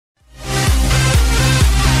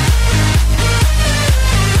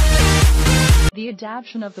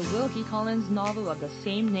adaptation of the Wilkie Collins novel of the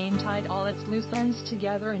same name tied all its loose ends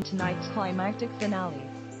together in tonight's climactic finale.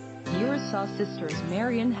 Viewers saw sisters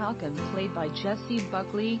Marian Halcombe, played by Jessie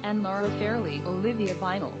Buckley, and Laura Fai, Olivia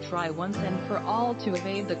Vinyl, try once and for all to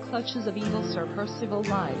evade the clutches of evil Sir Percival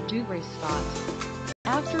Live Scott.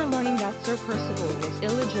 After learning that Sir Percival was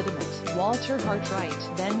illegitimate, Walter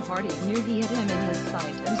Hartright, then Hardy, knew he had him in his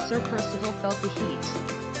sight, and Sir Percival felt the heat.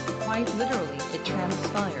 Quite literally, it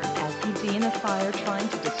transpired, as he'd be in a fire trying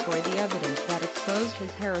to destroy the evidence that exposed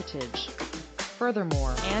his heritage.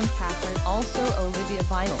 Furthermore, Anne Catherine, also Olivia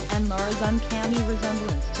Vinyl, and Laura's uncanny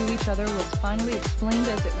resemblance to each other was finally explained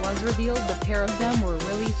as it was revealed the pair of them were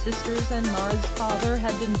really sisters and Laura's father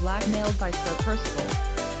had been blackmailed by Sir Percival.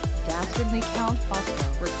 Dastardly Count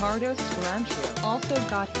Fosco, Riccardo Scarancio, also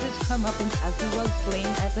got his comeuppance as he was slain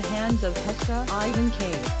at the hands of Pesca Ivan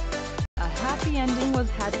Cave. A happy ending was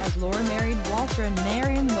had as Laura married Walter and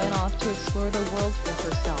Marian went off to explore the world for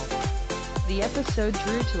herself. The episode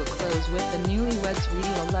drew to a close with the newlyweds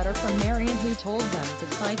reading a letter from Marian who told them,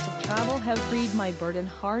 "The sights of travel have freed my burdened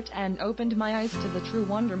heart and opened my eyes to the true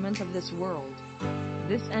wonderment of this world."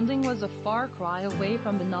 This ending was a far cry away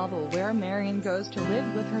from the novel where Marian goes to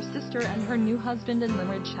live with her sister and her new husband in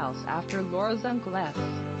Limmeridge House after Laura's uncle S.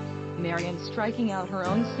 Marian striking out her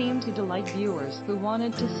own seemed to delight viewers who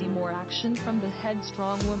wanted to see more action from the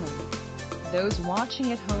headstrong woman. Those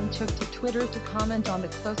watching at home took to Twitter to comment on the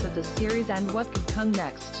close of the series and what could come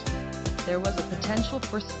next. There was a potential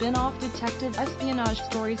for spin-off detective espionage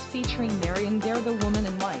stories featuring Marian Dare the Woman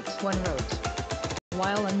in White, one wrote.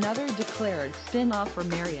 While another declared spin-off for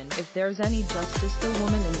Marian If There's Any Justice the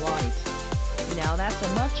Woman in White. Now that's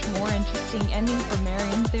a much more interesting ending for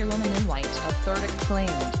Marian Dare Woman in White, a third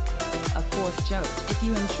exclaimed. A fourth joked, "If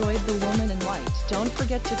you enjoyed The Woman in White, don't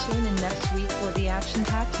forget to tune in next week for the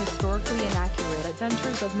action-packed, historically inaccurate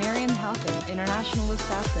adventures of Marian Halcombe, International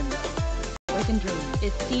Assassin." Wake and Dream.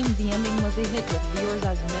 It seemed the ending was a hit with viewers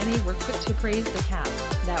as many were quick to praise the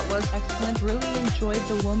cast. "That was excellent, really enjoyed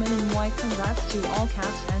The Woman in White, congrats to all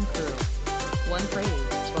cast and crew." One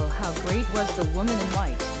praised, "Well, how great was The Woman in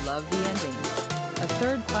White, love the ending." A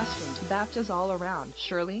third questioned, "BAFTAs all around,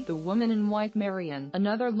 surely, The Woman in White Marian."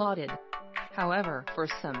 Another lauded. However, for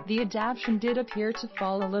some, the adaptation did appear to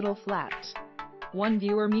fall a little flat. One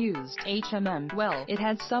viewer mused, well, it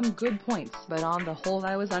had some good points, but on the whole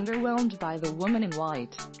I was underwhelmed by The Woman in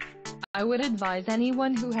White. I would advise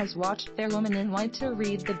anyone who has watched The Woman in White to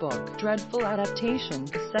read the book. Dreadful adaptation,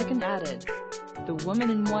 the second added. The Woman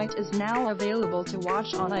in White is now available to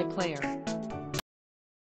watch on iPlayer.